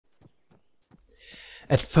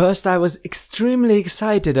At first I was extremely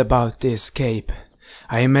excited about the escape.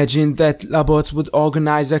 I imagined that Laborc would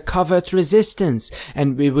organize a covert resistance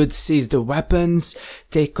and we would seize the weapons,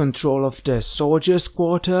 take control of the soldiers'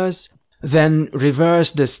 quarters, then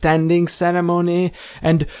reverse the standing ceremony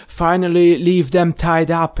and finally leave them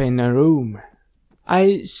tied up in a room.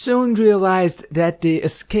 I soon realized that the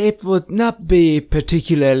escape would not be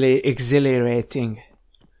particularly exhilarating.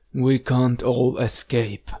 "We can't all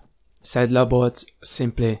escape," said Laborc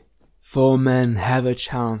simply. 4 men have a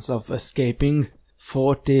chance of escaping,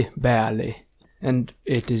 40 barely, and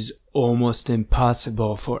it is almost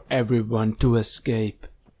impossible for everyone to escape.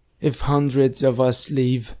 If hundreds of us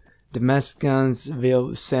leave, the Mexicans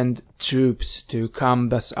will send troops to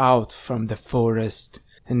comb us out from the forest,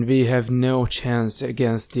 and we have no chance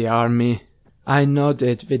against the army. I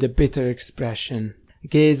nodded with a bitter expression.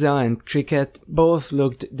 Geza and Cricket both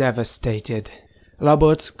looked devastated.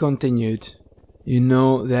 Laborc continued. "You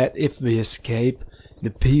know that if we escape,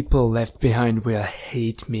 the people left behind will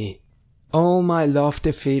hate me." All my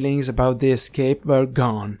lofty feelings about the escape were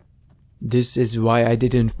gone. "This is why I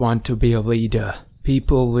didn't want to be a leader.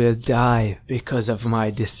 People will die because of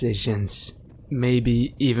my decisions.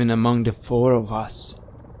 Maybe even among the 4 of us."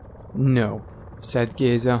 "No," said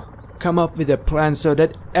Geza. "Come up with a plan so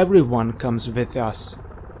that everyone comes with us,"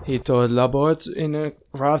 he told Laborc in a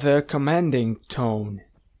rather commanding tone.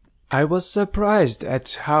 I was surprised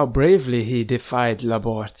at how bravely he defied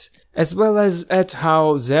Laborc, as well as at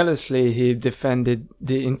how zealously he defended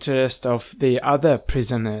the interest of the other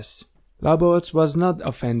prisoners. Laborc was not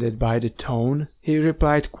offended by the tone. He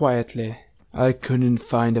replied quietly, "I couldn't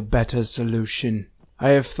find a better solution. I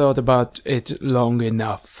have thought about it long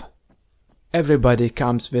enough." "Everybody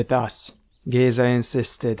comes with us," Geza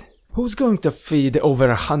insisted. "Who's going to feed over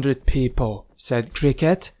 100 people?" said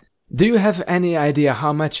Cricket. "Do you have any idea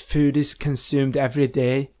how much food is consumed every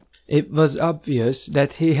day?" It was obvious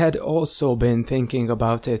that he had also been thinking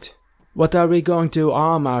about it. "What are we going to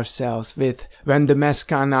arm ourselves with when the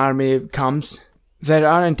Mexican army comes? There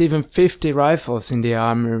aren't even 50 rifles in the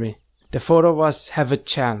armory. The 4 of us have a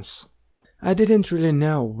chance." I didn't really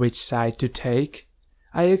know which side to take.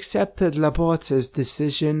 I accepted Laborc's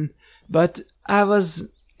decision, but I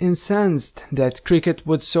was incensed that Cricket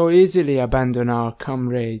would so easily abandon our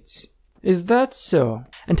comrades. "Is that so?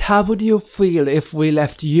 And how would you feel if we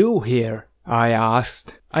left you here?" I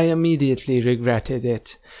asked. I immediately regretted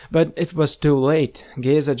it, but it was too late.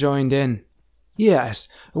 Geza joined in. "Yes,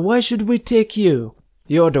 why should we take you?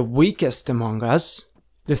 You're the weakest among us.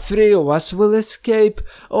 The 3 of us will escape,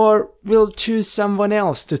 or we'll choose someone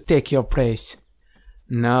else to take your place."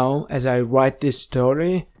 Now, as I write this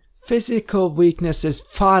story, physical weakness is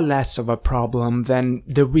far less of a problem than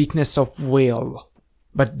the weakness of will.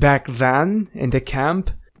 But back then, in the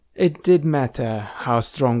camp, it did matter how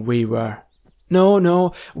strong we were.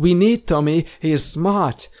 No, we need Tommy, he is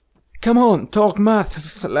smart. Come on, talk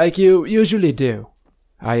maths like you usually do."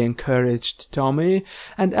 I encouraged Tommy,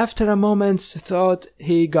 and after a moment's thought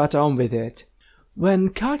he got on with it. "When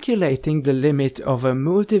calculating the limit of a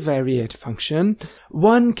multivariate function,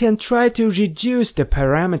 one can try to reduce the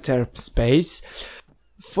parameter space,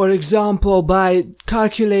 for example by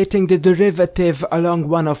calculating the derivative along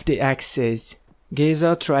one of the axes."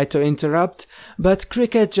 Geza tried to interrupt, but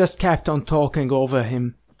Cricket just kept on talking over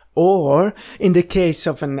him. "Or, in the case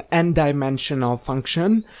of an n-dimensional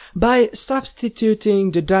function, by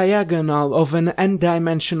substituting the diagonal of an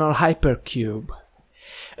n-dimensional hypercube.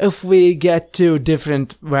 If we get 2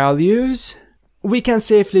 different values, we can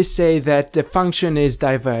safely say that the function is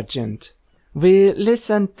divergent." We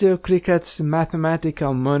listened to Cricket's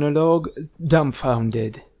mathematical monologue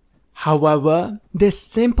dumbfounded. However, this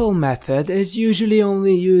simple method is usually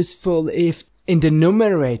only useful if, in the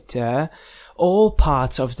numerator, all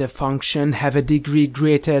parts of the function have a degree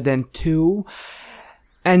greater than 2,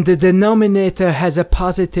 and the denominator has a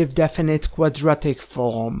positive definite quadratic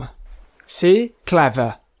form. "See?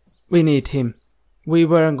 Clever. We need him. We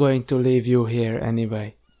weren't going to leave you here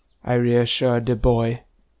anyway," I reassured the boy.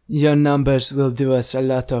 "Your numbers will do us a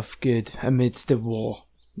lot of good amidst the war,"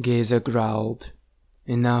 Geza growled.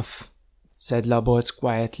 "Enough," said Laborc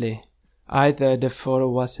quietly. "Either the 4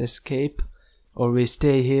 of us escape, or we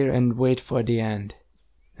stay here and wait for the end.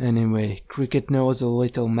 Anyway, Cricket knows a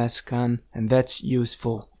little Mexican, and that's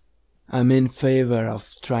useful. I'm in favor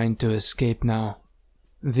of trying to escape now.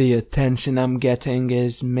 The attention I'm getting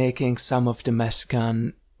is making some of the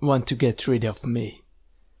Mexican want to get rid of me.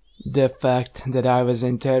 The fact that I was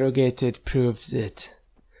interrogated proves it.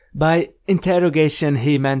 By interrogation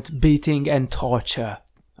he meant beating and torture.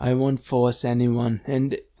 I won't force anyone,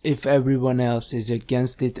 and if everyone else is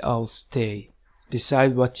against it, I'll stay.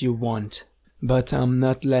 Decide what you want. But I'm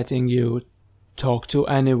not letting you talk to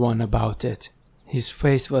anyone about it." His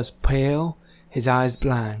face was pale, his eyes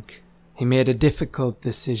blank. He made a difficult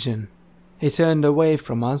decision. He turned away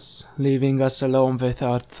from us, leaving us alone with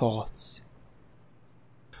our thoughts.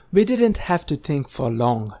 We didn't have to think for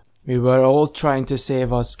long. We were all trying to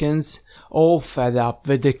save our skins, all fed up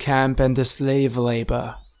with the camp and the slave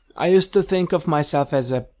labor. I used to think of myself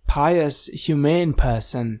as a pious, humane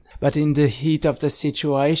person, but in the heat of the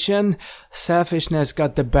situation, selfishness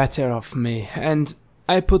got the better of me, and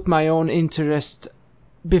I put my own interest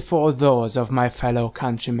before those of my fellow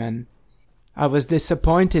countrymen. I was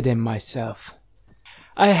disappointed in myself.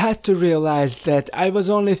 I had to realize that I was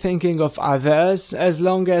only thinking of others as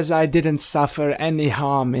long as I didn't suffer any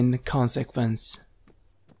harm in consequence.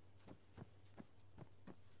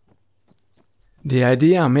 The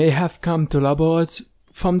idea may have come to Laborc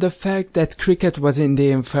from the fact that Cricket was in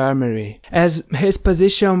the infirmary, as his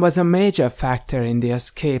position was a major factor in the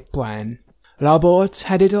escape plan. Laborc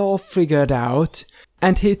had it all figured out,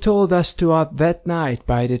 and he told us to out that night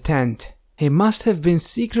by the tent. He must have been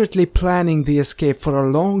secretly planning the escape for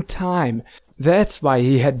a long time. That's why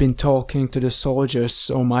he had been talking to the soldiers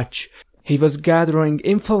so much. He was gathering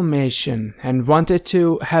information and wanted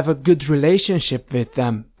to have a good relationship with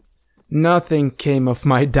them. Nothing came of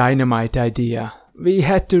my dynamite idea. We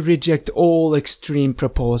had to reject all extreme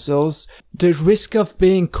proposals. The risk of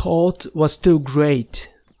being caught was too great.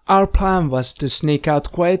 Our plan was to sneak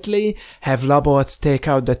out quietly, have Laborc take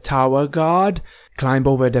out the tower guard, climb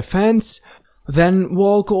over the fence, then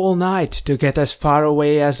walk all night to get as far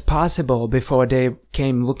away as possible before they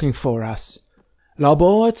came looking for us.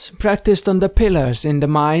 Laborc practiced on the pillars in the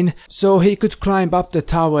mine so he could climb up the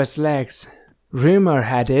tower's legs. Rumor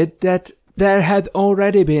had it that there had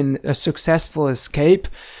already been a successful escape.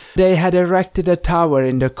 They had erected a tower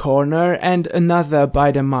in the corner and another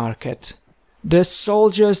by the market. The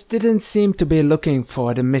soldiers didn't seem to be looking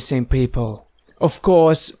for the missing people. Of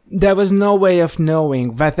course, there was no way of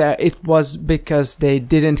knowing whether it was because they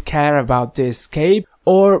didn't care about the escape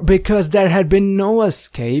or because there had been no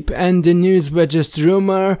escape and the news were just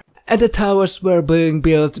rumor and the towers were being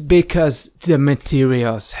built because the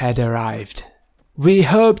materials had arrived. We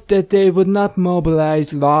hoped that they would not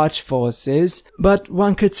mobilize large forces, but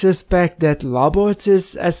one could suspect that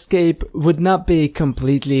Laborc's escape would not be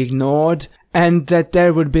completely ignored, and that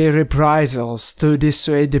there would be reprisals to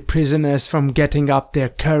dissuade the prisoners from getting up their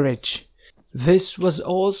courage. This was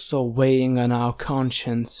also weighing on our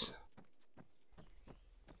conscience.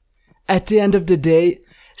 At the end of the day,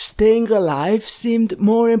 staying alive seemed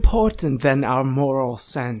more important than our moral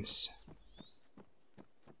sense.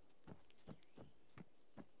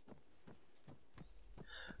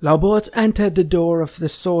 Laborc entered the door of the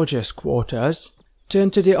soldiers' quarters,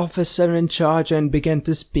 turned to the officer in charge and began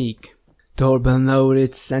to speak. "Torben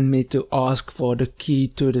Lauritz sent me to ask for the key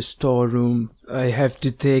to the storeroom. I have to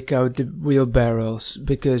take out the wheelbarrows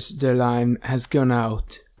because the line has gone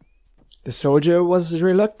out." The soldier was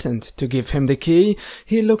reluctant to give him the key.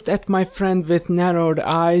 He looked at my friend with narrowed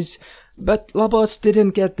eyes, but Laborc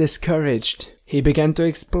didn't get discouraged. He began to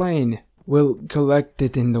explain. "We'll collect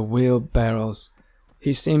it in the wheelbarrows."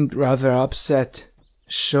 He seemed rather upset.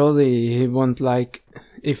 Surely he won't like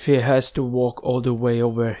if he has to walk all the way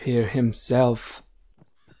over here himself.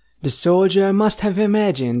 The soldier must have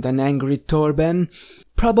imagined an angry Torben.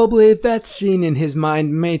 Probably that scene in his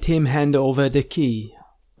mind made him hand over the key.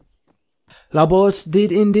 Laborc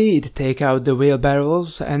did indeed take out the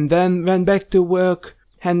wheelbarrows and then went back to work,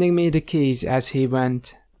 handing me the keys as he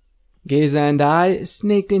went. Giza and I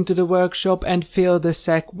sneaked into the workshop and filled the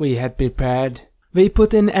sack we had prepared. We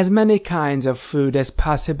put in as many kinds of food as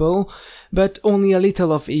possible, but only a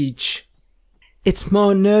little of each. It's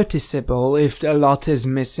more noticeable if a lot is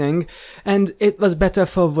missing, and it was better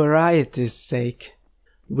for variety's sake.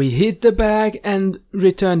 We hid the bag and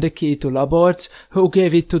returned the key to Laborc, who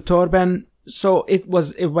gave it to Torben, so it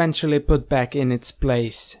was eventually put back in its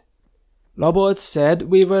place. Laborc said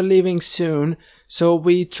we were leaving soon, so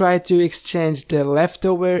we tried to exchange the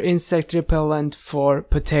leftover insect repellent for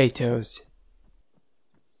potatoes.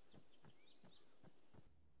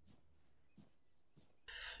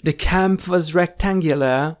 The camp was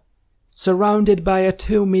rectangular, surrounded by a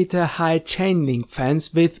 2-meter-high chain-link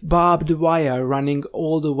fence with barbed wire running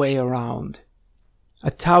all the way around. A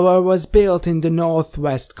tower was built in the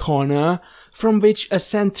northwest corner, from which a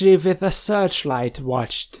sentry with a searchlight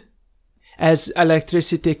watched. As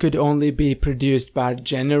electricity could only be produced by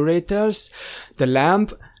generators, the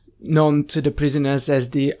lamp, known to the prisoners as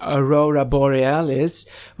the Aurora Borealis,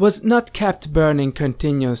 was not kept burning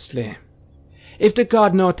continuously. If the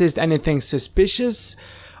guard noticed anything suspicious,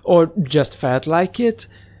 or just felt like it,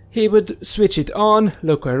 he would switch it on,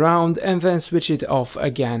 look around, and then switch it off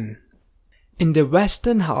again. In the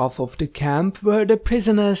western half of the camp were the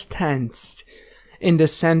prisoners' tents. In the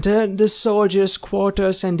center, the soldiers'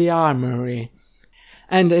 quarters and the armory.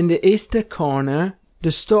 And in the eastern corner,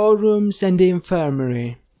 the storerooms and the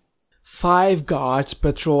infirmary. 5 guards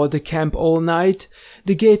patrolled the camp all night.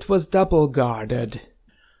 The gate was double guarded.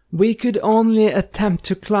 We could only attempt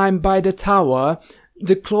to climb by the tower,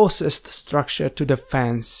 the closest structure to the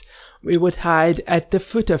fence. We would hide at the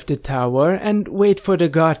foot of the tower and wait for the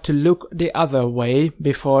guard to look the other way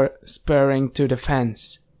before spurring to the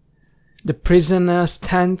fence. The prisoners'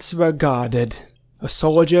 tents were guarded. A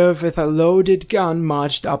soldier with a loaded gun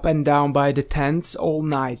marched up and down by the tents all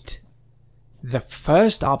night. The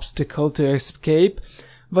first obstacle to escape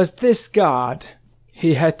was this guard.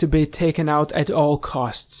 He had to be taken out at all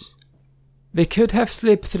costs. We could have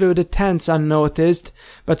slipped through the tents unnoticed,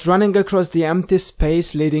 but running across the empty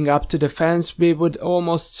space leading up to the fence we would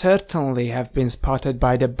almost certainly have been spotted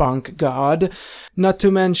by the bunk guard, not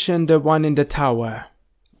to mention the one in the tower.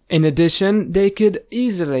 In addition, they could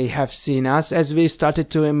easily have seen us as we started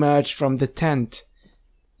to emerge from the tent.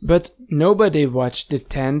 But nobody watched the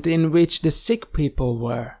tent in which the sick people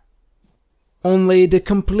were. Only the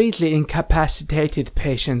completely incapacitated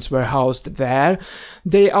patients were housed there.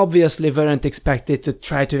 They obviously weren't expected to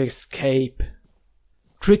try to escape.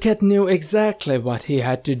 Cricket knew exactly what he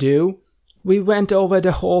had to do. We went over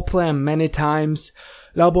the whole plan many times.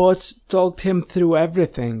 Laborc talked him through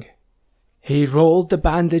everything. He rolled the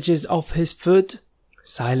bandages off his foot,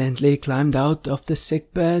 silently climbed out of the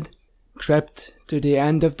sickbed, crept to the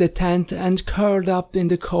end of the tent and curled up in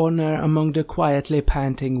the corner among the quietly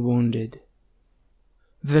panting wounded.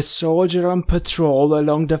 The soldier on patrol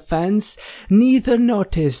along the fence neither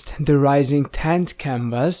noticed the rising tent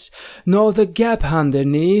canvas nor the gap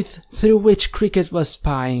underneath through which Cricket was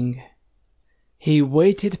spying. He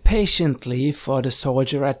waited patiently for the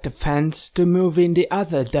soldier at the fence to move in the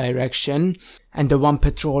other direction and the one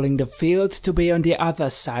patrolling the field to be on the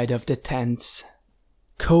other side of the tents.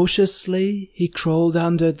 Cautiously, he crawled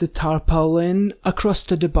under the tarpaulin across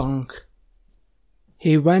to the bunk.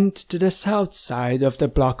 He went to the south side of the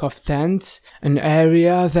block of tents, an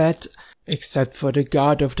area that, except for the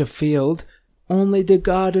guard of the field, only the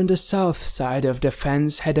guard on the south side of the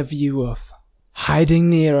fence had a view of. Hiding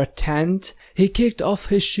near a tent, he kicked off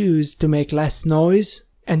his shoes to make less noise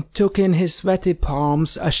and took in his sweaty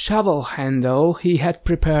palms a shovel handle he had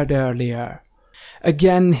prepared earlier.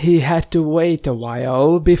 Again he had to wait a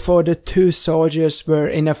while before the 2 soldiers were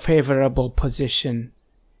in a favorable position.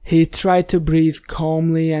 He tried to breathe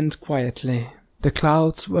calmly and quietly. The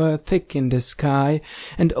clouds were thick in the sky,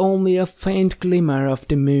 and only a faint glimmer of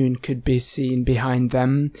the moon could be seen behind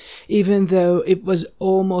them, even though it was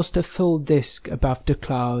almost a full disk above the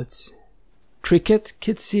clouds. Cricket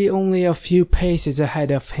could see only a few paces ahead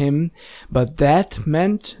of him, but that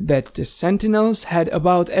meant that the sentinels had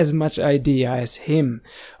about as much idea as him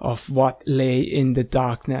of what lay in the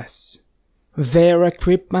darkness. Their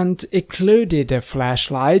equipment included a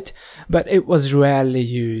flashlight, but it was rarely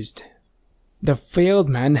used. The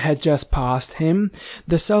fieldman had just passed him,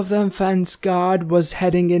 the southern fence guard was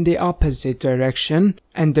heading in the opposite direction,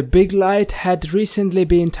 and the big light had recently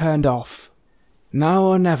been turned off. Now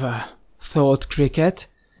or never, thought Cricket.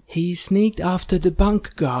 He sneaked after the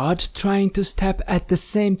bunk guard, trying to step at the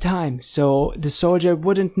same time so the soldier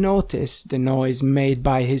wouldn't notice the noise made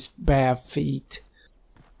by his bare feet.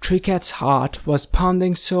 Cricket's heart was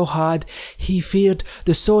pounding so hard he feared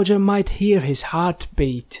the soldier might hear his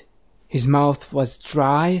heartbeat. His mouth was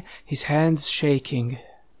dry, his hands shaking.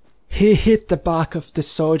 He hit the back of the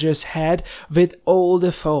soldier's head with all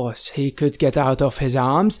the force he could get out of his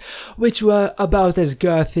arms, which were about as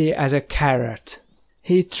girthy as a carrot.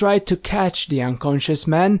 He tried to catch the unconscious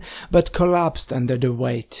man, but collapsed under the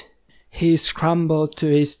weight. He scrambled to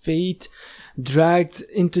his feet, dragged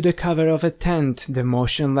into the cover of a tent the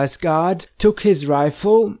motionless guard, took his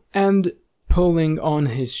rifle, and, pulling on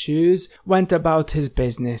his shoes, went about his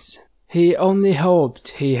business. He only hoped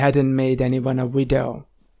he hadn't made anyone a widow.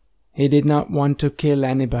 He did not want to kill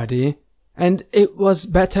anybody, and it was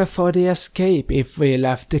better for the escape if we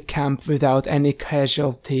left the camp without any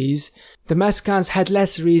casualties. The Meskans had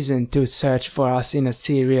less reason to search for us in a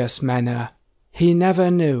serious manner. He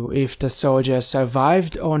never knew if the soldier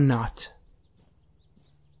survived or not.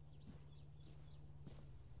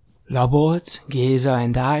 Laborc, Geza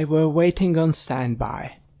and I were waiting on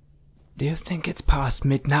standby. "Do you think it's past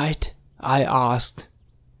midnight?" I asked.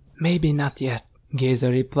 "Maybe not yet," Geza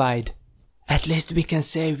replied. "At least we can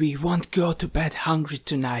say we won't go to bed hungry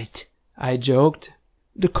tonight," I joked.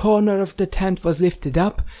 The corner of the tent was lifted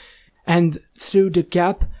up, and through the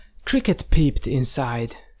gap, Cricket peeped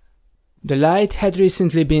inside. The light had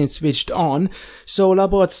recently been switched on, so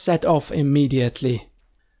Laborc set off immediately.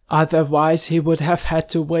 Otherwise he would have had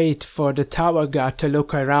to wait for the tower guard to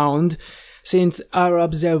look around, since our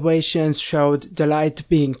observations showed the light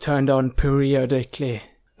being turned on periodically.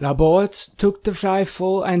 Laborc took the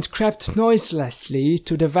rifle and crept noiselessly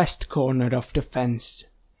to the west corner of the fence.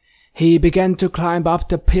 He began to climb up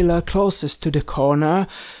the pillar closest to the corner,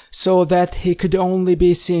 so that he could only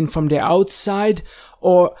be seen from the outside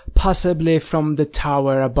or possibly from the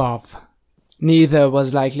tower above. Neither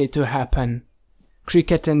was likely to happen.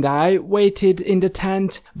 Cricket and I waited in the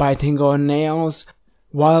tent, biting our nails,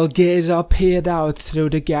 while Geza peered out through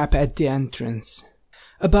the gap at the entrance.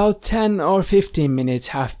 About 10 or 15 minutes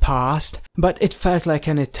have passed, but it felt like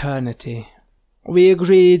an eternity. We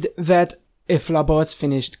agreed that if Laborc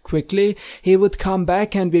finished quickly, he would come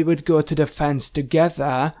back and we would go to the fence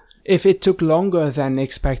together. If it took longer than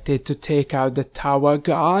expected to take out the tower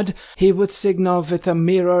guard, he would signal with a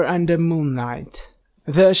mirror and the moonlight.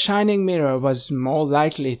 The shining mirror was more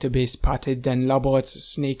likely to be spotted than Laborc's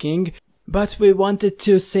sneaking, but we wanted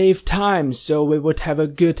to save time so we would have a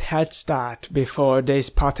good head start before they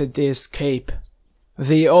spotted the escape.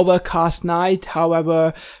 The overcast night,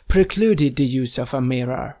 however, precluded the use of a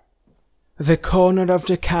mirror. The corner of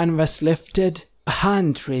the canvas lifted, a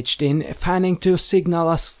hand reached in, fanning to signal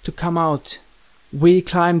us to come out. We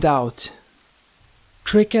climbed out.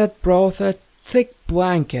 Cricket brought a thick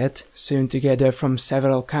blanket, sewn together from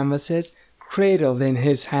several canvases, cradled in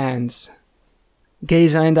his hands.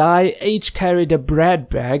 Geza and I each carried a bread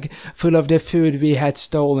bag full of the food we had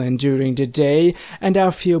stolen during the day and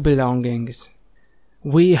our few belongings.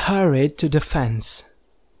 We hurried to the fence.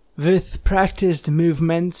 With practiced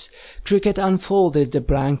movements, Cricket unfolded the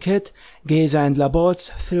blanket, Geza and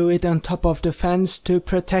Laborc threw it on top of the fence to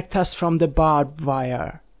protect us from the barbed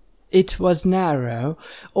wire. It was narrow,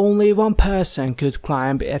 only one person could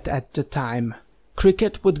climb it at a time.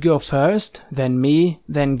 Cricket would go first, then me,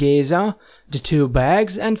 then Geza, the two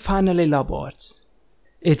bags, and finally Laborc.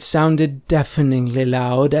 It sounded deafeningly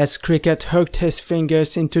loud as Cricket hooked his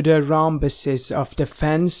fingers into the rhombuses of the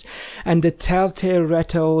fence, and the telltale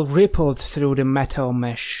rattle rippled through the metal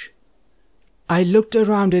mesh. I looked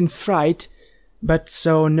around in fright, but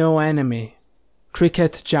saw no enemy.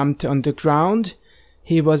 Cricket jumped on the ground.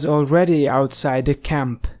 He was already outside the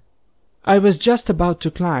camp. I was just about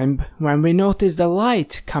to climb when we noticed a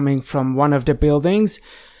light coming from one of the buildings.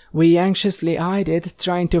 We anxiously eyed it,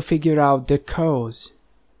 trying to figure out the cause.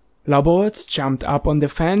 Laborc jumped up on the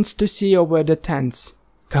fence to see over the tents.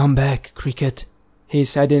 "Come back, Cricket," he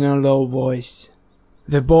said in a low voice.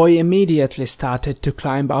 The boy immediately started to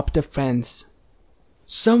climb up the fence.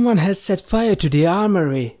 "Someone has set fire to the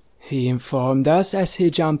armory," he informed us as he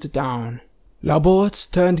jumped down.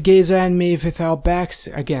 Laborc turned Geza and me with our backs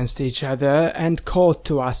against each other and called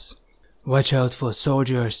to us. "Watch out for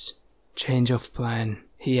soldiers. Change of plan,"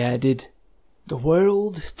 he added. The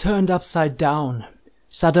world turned upside down.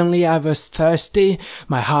 Suddenly I was thirsty,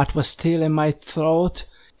 my heart was still in my throat,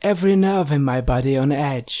 every nerve in my body on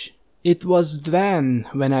edge. It was then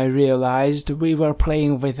when I realized we were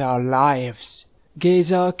playing with our lives.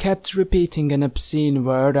 Geza kept repeating an obscene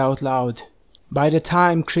word out loud. By the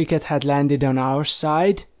time Cricket had landed on our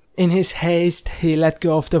side, in his haste he let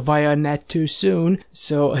go of the wire net too soon,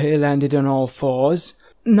 so he landed on all fours.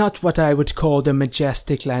 Not what I would call the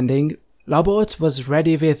majestic landing. Laborc was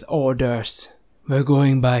ready with orders. "We're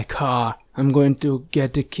going by car. I'm going to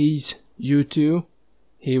get the keys. You two?"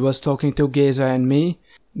 He was talking to Geza and me.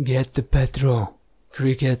 "Get the petrol.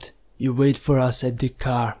 Cricket, you wait for us at the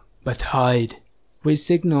car, but hide." We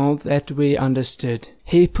signaled that we understood.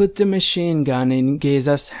 He put the machine gun in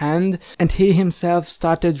Geza's hand, and he himself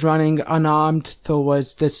started running unarmed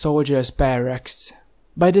towards the soldiers' barracks.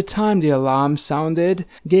 By the time the alarm sounded,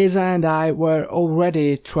 Geza and I were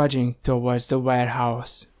already trudging towards the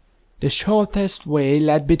warehouse. The shortest way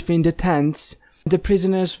led between the tents. The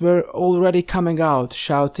prisoners were already coming out,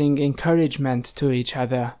 shouting encouragement to each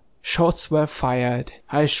other. Shots were fired.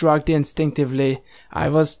 I shrugged instinctively. I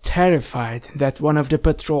was terrified that one of the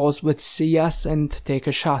patrols would see us and take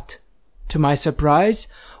a shot. To my surprise,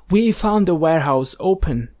 we found the warehouse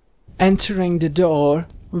open. Entering the door,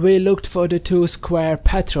 we looked for the two square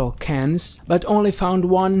petrol cans, but only found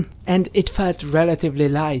one, and it felt relatively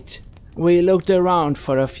light. We looked around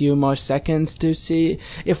for a few more seconds to see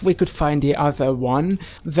if we could find the other one,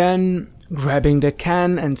 then, grabbing the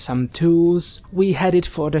can and some tools, we headed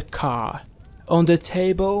for the car. On the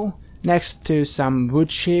table, Next to some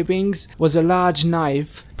wood shavings was a large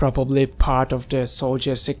knife, probably part of the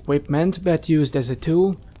soldier's equipment but used as a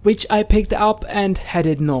tool, which I picked up and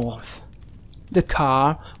headed north. The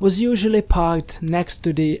car was usually parked next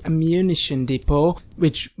to the ammunition depot,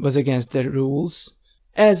 which was against the rules,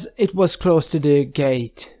 as it was close to the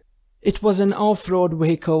gate. It was an off-road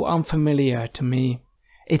vehicle unfamiliar to me.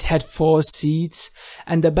 It had 4 seats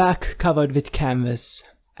and the back covered with canvas.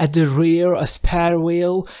 At the rear a spare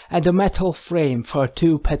wheel and a metal frame for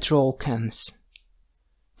 2 petrol cans.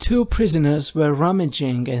 2 prisoners were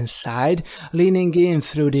rummaging inside, leaning in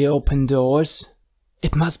through the open doors.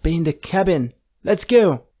 "It must be in the cabin. Let's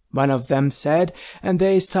go," one of them said, and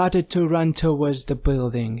they started to run towards the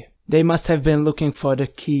building. They must have been looking for the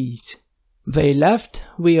keys. They left,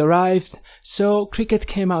 we arrived, so Cricket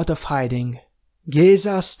came out of hiding.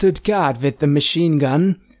 Geza stood guard with the machine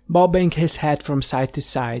gun, bobbing his head from side to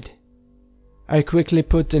side. I quickly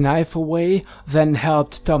put the knife away, then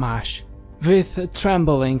helped Tomasz. With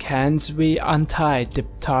trembling hands we untied the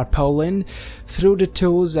tarpaulin, threw the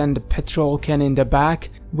tools and the petrol can in the back.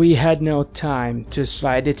 We had no time to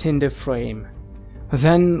slide it in the frame.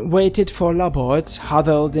 Then waited for Laborc,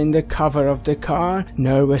 huddled in the cover of the car,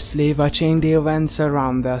 nervously watching the events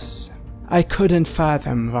around us. I couldn't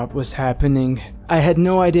fathom what was happening. I had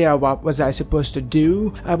no idea what was I supposed to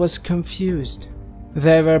do. I was confused.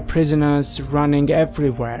 There were prisoners running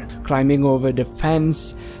everywhere, climbing over the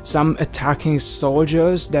fence, some attacking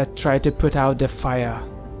soldiers that tried to put out the fire.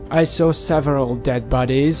 I saw several dead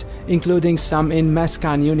bodies, including some in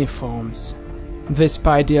Mescan uniforms.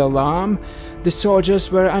 Despite the alarm, the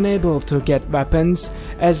soldiers were unable to get weapons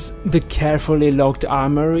as the carefully locked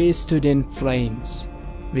armory stood in flames.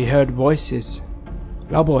 We heard voices.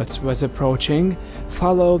 Laborc was approaching,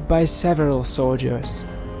 followed by several soldiers.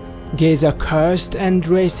 Geza cursed and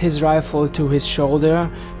raised his rifle to his shoulder,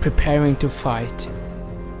 preparing to fight.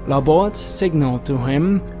 Laborc signaled to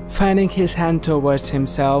him, fanning his hand towards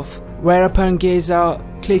himself, whereupon Geza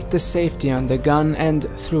clicked the safety on the gun and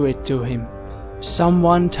threw it to him.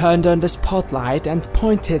 Someone turned on the spotlight and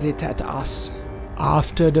pointed it at us.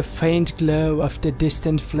 After the faint glow of the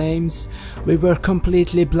distant flames, we were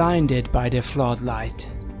completely blinded by the floodlight.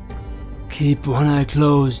 "Keep one eye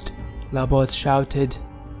closed," Laborc shouted.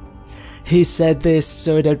 He said this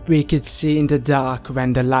so that we could see in the dark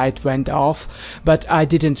when the light went off, but I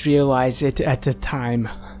didn't realize it at the time.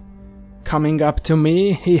 Coming up to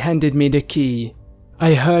me, he handed me the key.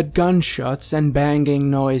 I heard gunshots and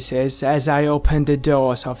banging noises as I opened the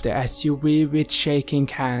doors of the SUV with shaking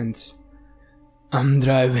hands. "I'm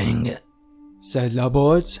driving," said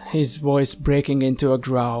Laborc, his voice breaking into a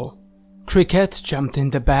growl. Cricket jumped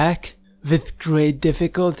in the back. With great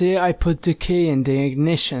difficulty I put the key in the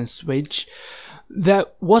ignition switch.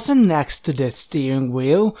 That wasn't next to the steering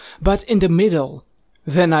wheel, but in the middle.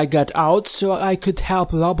 Then I got out so I could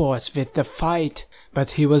help Laborc with the fight,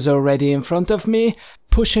 but he was already in front of me,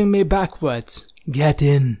 pushing me backwards. "Get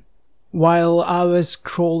in." While I was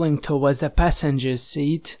crawling towards the passenger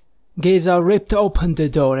seat, Geza ripped open the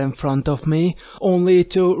door in front of me, only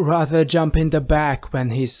to rather jump in the back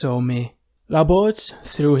when he saw me. Laborc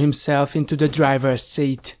threw himself into the driver's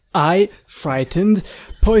seat. I, frightened,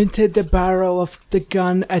 pointed the barrel of the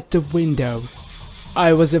gun at the window.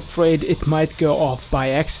 I was afraid it might go off by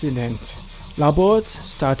accident. Laborc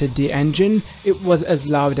started the engine. It was as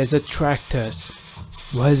loud as a tractor's.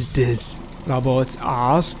 "What's this?" Laborc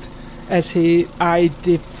asked, as he eyed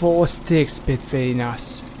the 4 sticks between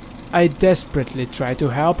us. I desperately tried to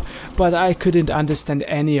help, but I couldn't understand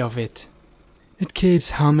any of it. "It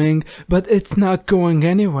keeps humming, but it's not going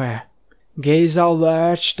anywhere." Geza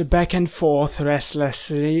lurched back and forth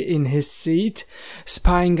restlessly in his seat,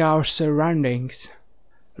 spying our surroundings.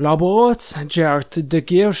 Laborc jerked the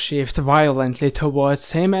gear shift violently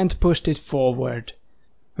towards him and pushed it forward.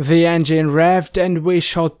 The engine revved and we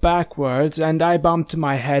shot backwards, and I bumped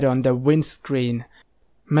my head on the windscreen.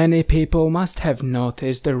 Many people must have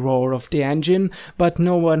noticed the roar of the engine, but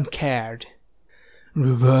no one cared.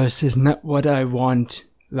 "Reverse is not what I want,"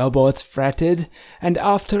 Laborc fretted, and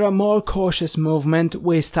after a more cautious movement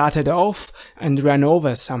we started off and ran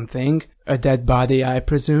over something, a dead body I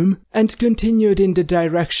presume, and continued in the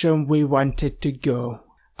direction we wanted to go.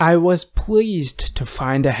 I was pleased to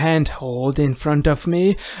find a handhold in front of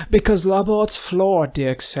me, because Laborc floored the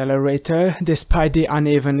accelerator despite the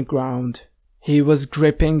uneven ground. He was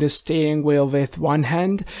gripping the steering wheel with one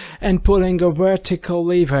hand and pulling a vertical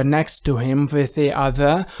lever next to him with the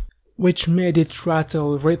other, which made it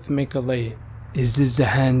rattle rhythmically. "Is this the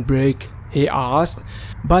handbrake?" he asked,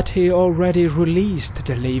 but he already released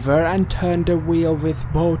the lever and turned the wheel with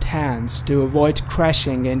both hands to avoid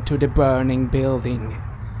crashing into the burning building.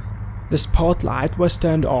 The spotlight was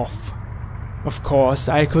turned off. Of course,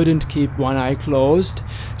 I couldn't keep one eye closed,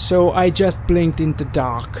 so I just blinked in the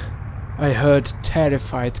dark. I heard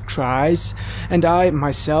terrified cries, and I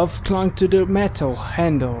myself clung to the metal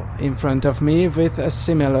handle in front of me with a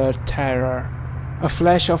similar terror. A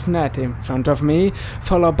flash of net in front of me,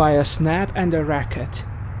 followed by a snap and a racket.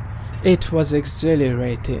 It was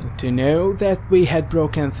exhilarating to know that we had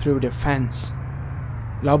broken through the fence.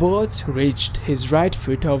 Laborc reached his right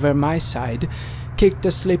foot over my side, kicked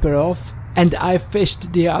the slipper off, and I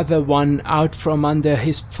fished the other one out from under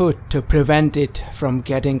his foot to prevent it from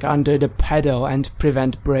getting under the pedal and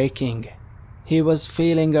prevent braking. He was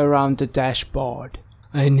feeling around the dashboard.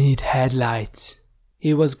 "I need headlights."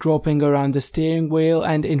 He was groping around the steering wheel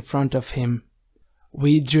and in front of him.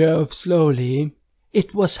 We drove slowly.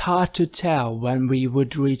 It was hard to tell when we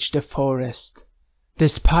would reach the forest.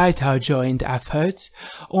 Despite our joint efforts,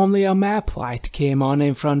 only a map light came on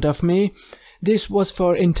in front of me. This was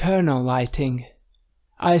for internal lighting.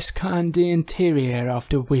 I scanned the interior of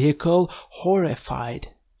the vehicle, horrified.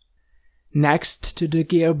 Next to the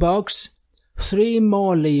gearbox, 3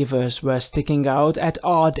 more levers were sticking out at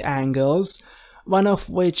odd angles, one of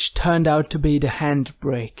which turned out to be the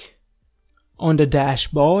handbrake. On the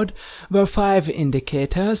dashboard were 5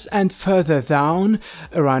 indicators, and further down,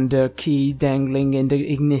 around the key dangling in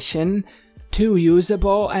the ignition, 2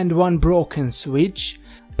 usable and 1 broken switch,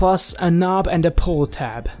 plus a knob and a pull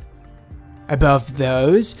tab. Above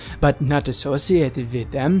those, but not associated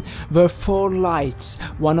with them, were 4 lights,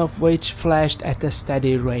 one of which flashed at a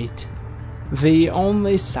steady rate. The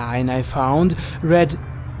only sign I found read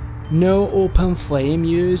 "No open flame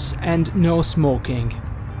use" and "No smoking"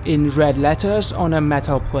 in red letters on a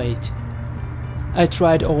metal plate. I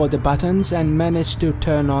tried all the buttons and managed to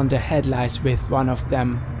turn on the headlights with one of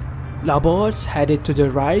them. Laborc headed to the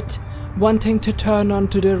right, wanting to turn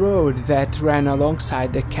onto the road that ran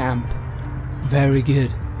alongside the camp. "Very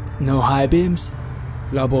good. No high beams?"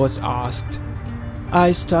 Laborc asked.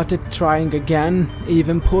 I started trying again,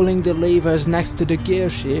 even pulling the levers next to the gear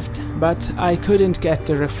shift, but I couldn't get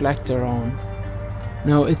the reflector on.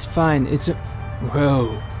 "No, it's fine, it's a...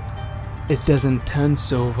 Whoa. It doesn't turn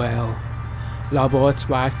so well." Laborc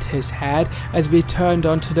wagged his head as we turned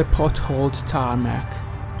onto the potholed tarmac.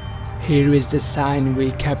 "Here is the sign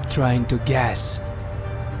we kept trying to guess."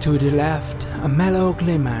 To the left, a mellow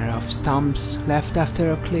glimmer of stumps left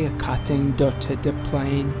after a clear cutting dotted the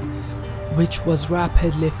plain, which was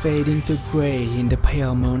rapidly fading to grey in the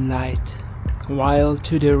pale moonlight, while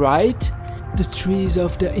to the right, the trees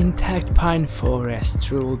of the intact pine forest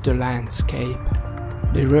ruled the landscape.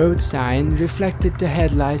 The road sign reflected the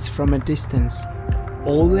headlights from a distance.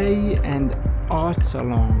 "Olay and Art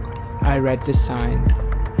Salon," I read the sign.